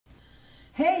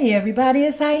Hey everybody,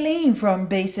 it's Ileane from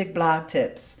Basic Blog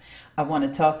Tips. I want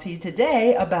to talk to you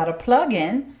today about a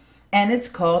plugin, and it's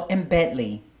called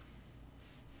Embed.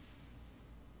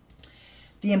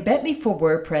 The Embed for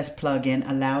WordPress plugin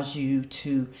allows you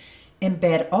to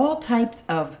embed all types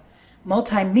of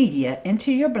multimedia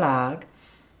into your blog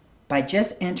by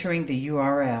just entering the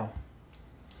URL.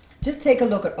 Just take a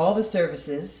look at all the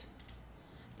services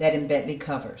that Embed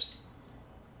covers.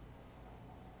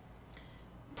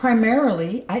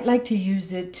 Primarily, I'd like to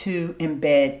use it to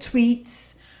embed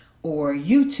tweets or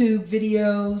YouTube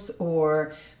videos,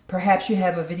 or perhaps you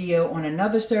have a video on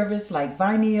another service like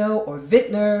Vimeo or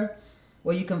Vidler,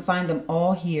 or you can find them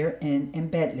all here in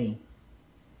Embed.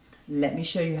 Let me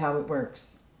show you how it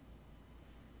works.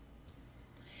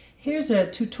 Here's a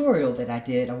tutorial that I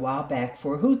did a while back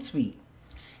for Hootsuite,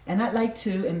 and I'd like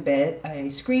to embed a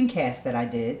screencast that I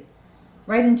did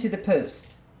right into the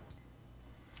post.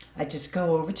 I just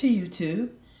go over to YouTube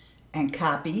and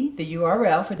copy the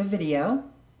URL for the video.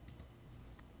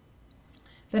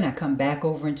 Then I come back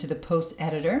over into the post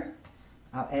editor.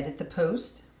 I'll edit the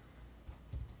post.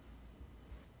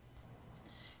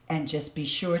 And just be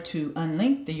sure to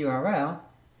unlink the URL.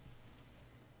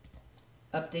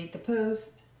 Update the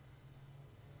post.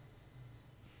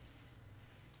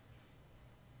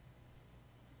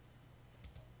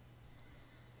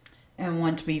 And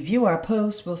once we view our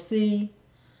post, we'll see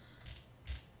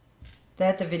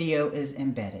that the video is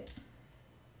embedded.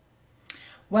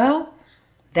 Well,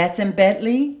 that's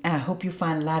Embed. I hope you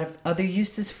find a lot of other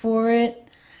uses for it.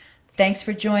 Thanks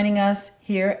for joining us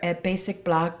here at Basic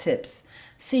Blog Tips.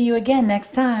 See you again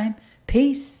next time.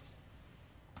 Peace.